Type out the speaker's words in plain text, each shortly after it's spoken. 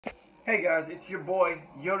Hey guys, it's your boy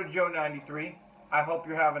Yoda Joe 93. I hope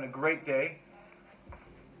you're having a great day.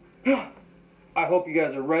 I hope you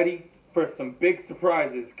guys are ready for some big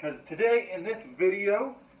surprises, because today in this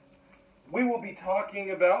video we will be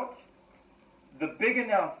talking about the big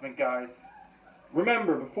announcement, guys.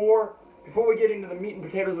 Remember, before we get into the meat and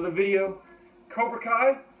potatoes of the video, Cobra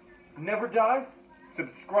Kai never dies.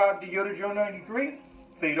 Subscribe to Yoda Joe 93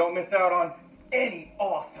 so you don't miss out on any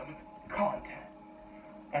awesome content.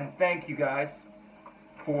 And thank you guys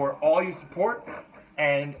for all your support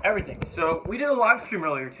and everything. So we did a live stream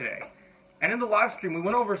earlier today, and in the live stream we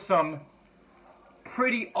went over some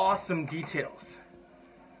pretty awesome details.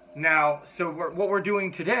 Now, what we're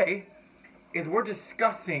doing today is we're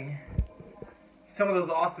discussing some of those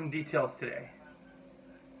awesome details today.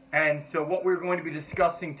 And so what we're going to be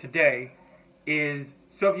discussing today is,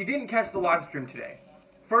 so if you didn't catch the live stream today,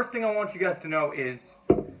 first thing I want you guys to know is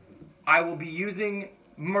I will be using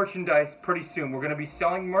merchandise pretty soon. We're going to be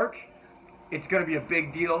selling merch. It's going to be a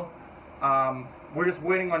big deal. We're just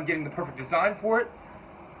waiting on getting the perfect design for it.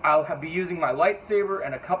 I'll be using my lightsaber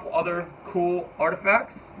and a couple other cool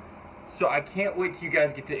artifacts. So I can't wait till you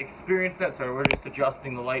guys get to experience that. So we're just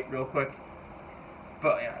adjusting the light real quick.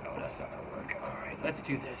 But yeah, no, that's not going to work. Alright, let's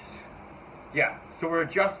do this. Yeah, so we're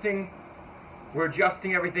adjusting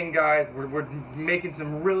everything, guys. We're making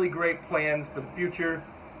some really great plans for the future.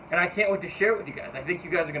 And I can't wait to share it with you guys. I think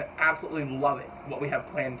you guys are going to absolutely love it, what we have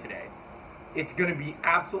planned today. It's going to be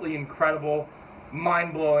absolutely incredible,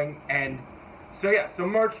 mind-blowing, and so yeah, so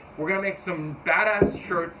merch. We're going to make some badass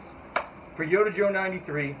shirts for Yoda Joe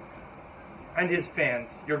 93 and his fans.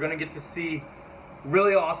 You're going to get to see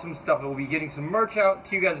really awesome stuff. We'll be getting some merch out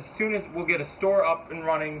to you guys as soon as we'll get a store up and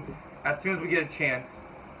running, as soon as we get a chance.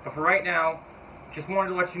 But for right now, just wanted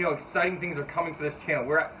to let you know exciting things are coming to this channel.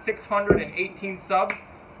 We're at 618 subs.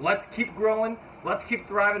 Let's keep growing, let's keep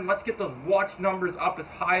thriving, let's get those watch numbers up as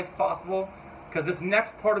high as possible, because this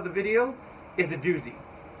next part of the video is a doozy.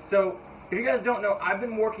 So, if you guys don't know, I've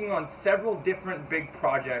been working on several different big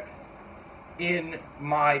projects in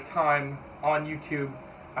my time on YouTube.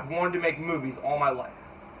 I've wanted to make movies all my life.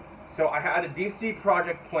 So I had a DC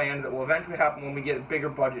project planned that will eventually happen when we get a bigger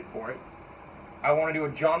budget for it. I want to do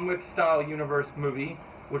a John Wick style universe movie,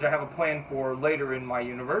 which I have a plan for later in my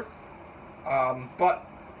universe. But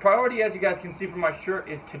priority, as you guys can see from my shirt,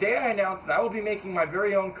 is today I announced that I will be making my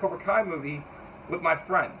very own Cobra Kai movie with my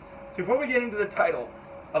friends. So before we get into the title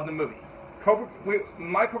of the movie,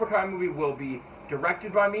 my Cobra Kai movie will be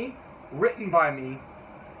directed by me, written by me,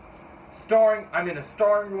 I'm in a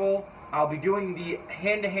starring role. I'll be doing the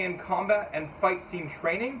hand-to-hand combat and fight scene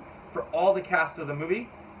training for all the cast of the movie,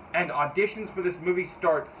 and auditions for this movie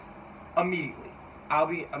starts immediately. I'll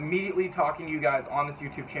be immediately talking to you guys on this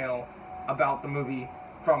YouTube channel about the movie.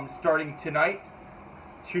 From starting tonight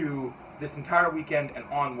to this entire weekend and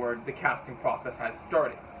onward, the casting process has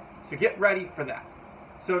started. So get ready for that.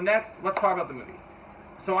 So next, let's talk about the movie.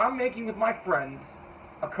 So I'm making with my friends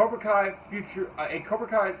a Cobra Kai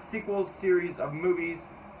sequel series of movies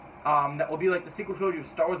that will be like the sequel trilogy of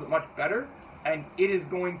Star Wars, but much better. And it is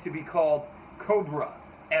going to be called Cobra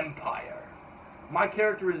Empire. My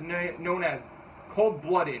character is known as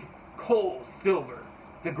Cold-Blooded Cole Silver,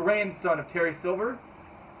 the grandson of Terry Silver,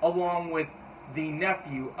 along with the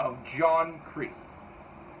nephew of John Kreese.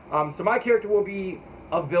 So my character will be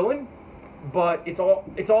a villain, but it's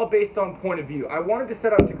all based on point of view. I wanted to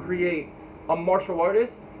set out to create a martial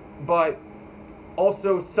artist, but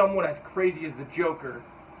also someone as crazy as the Joker,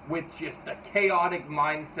 with just a chaotic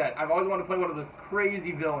mindset. I've always wanted to play one of those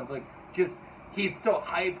crazy villains, like just he's so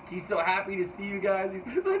hyped, he's so happy to see you guys.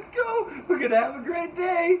 Let's go, we're gonna have a great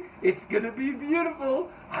day. It's gonna be beautiful.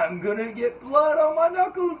 I'm gonna get blood on my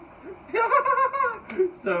knuckles.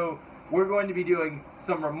 So we're going to be doing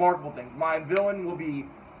some remarkable things. My villain will be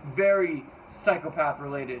very psychopath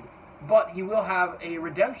related, but he will have a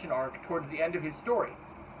redemption arc towards the end of his story,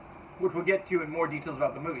 which we'll get to in more details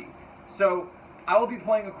about the movie. So I will be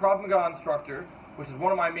playing a Krav Maga instructor, which is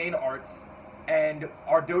one of my main arts, and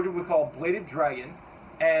our dojo we call Bladed Dragon,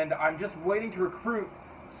 and I'm just waiting to recruit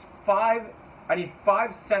I need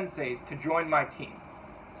 5 senseis to join my team.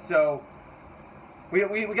 So we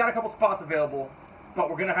got a couple spots available, but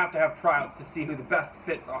we're gonna have to have tryouts to see who the best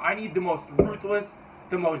fits are. I need the most ruthless,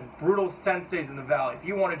 the most brutal senseis in the valley. If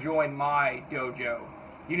you want to join my dojo,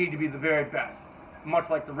 you need to be the very best, much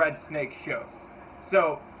like the Red Snake shows.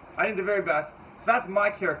 So I need the very best. So that's my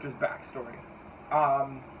character's backstory.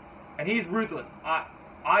 And he's ruthless.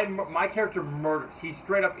 My character murders. He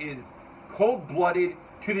straight up is cold-blooded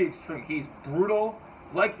to the extreme. He's brutal,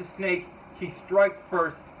 like the snake. He strikes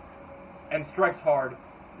first and strikes hard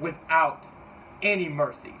without any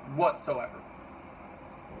mercy whatsoever.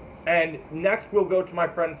 And next we'll go to my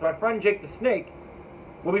friend Jake the Snake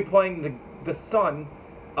will be playing the son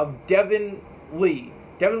of Devin Lee.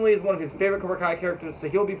 Devin Lee is one of his favorite Cobra Kai characters, so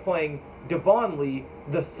he'll be playing Devon Lee,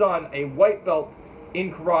 the son, a white belt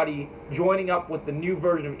in karate, joining up with the new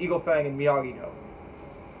version of Eagle Fang and Miyagi-Do.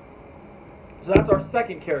 So that's our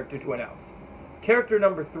second character to announce. Character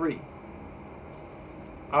number 3.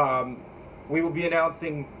 We will be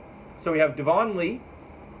announcing, so we have Devon Lee,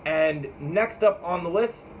 and next up on the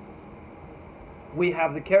list, we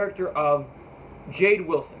have the character of Jade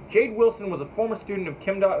Wilson. Jade Wilson was a former student of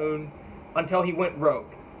Kim Da-eun until he went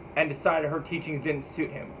rogue and decided her teachings didn't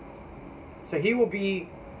suit him. So he will be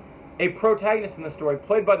a protagonist in the story,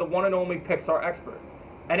 played by the one and only Pixar expert.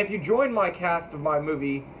 And if you join my cast of my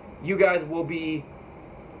movie, you guys will be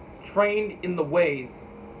trained in the ways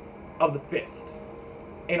of the fist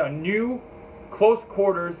in a new close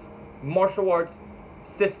quarters martial arts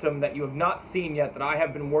system that you have not seen yet, that I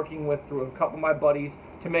have been working with through a couple of my buddies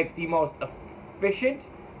to make the most efficient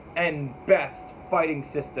and best fighting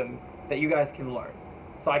system that you guys can learn.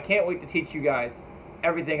 So I can't wait to teach you guys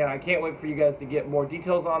everything, and I can't wait for you guys to get more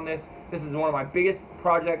details on this. This is one of my biggest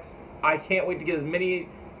projects. I can't wait to get as many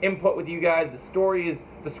input with you guys.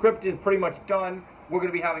 The script is pretty much done. We're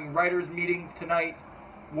going to be having writers meetings tonight.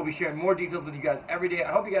 We'll be sharing more details with you guys every day.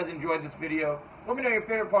 I hope you guys enjoyed this video. Let me know your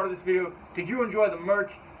favorite part of this video. Did you enjoy the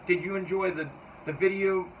merch? Did you enjoy the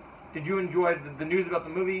video? Did you enjoy the news about the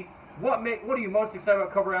movie? What are you most excited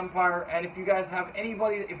about Cobra Empire? And if you guys have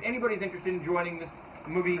if anybody's interested in joining this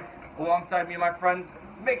movie alongside me and my friends,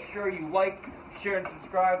 make sure you like, share, and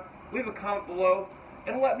subscribe. Leave a comment below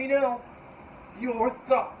and let me know your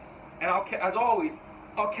thoughts. And as always,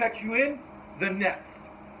 I'll catch you in the next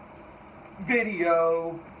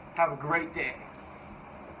video. Have a great day.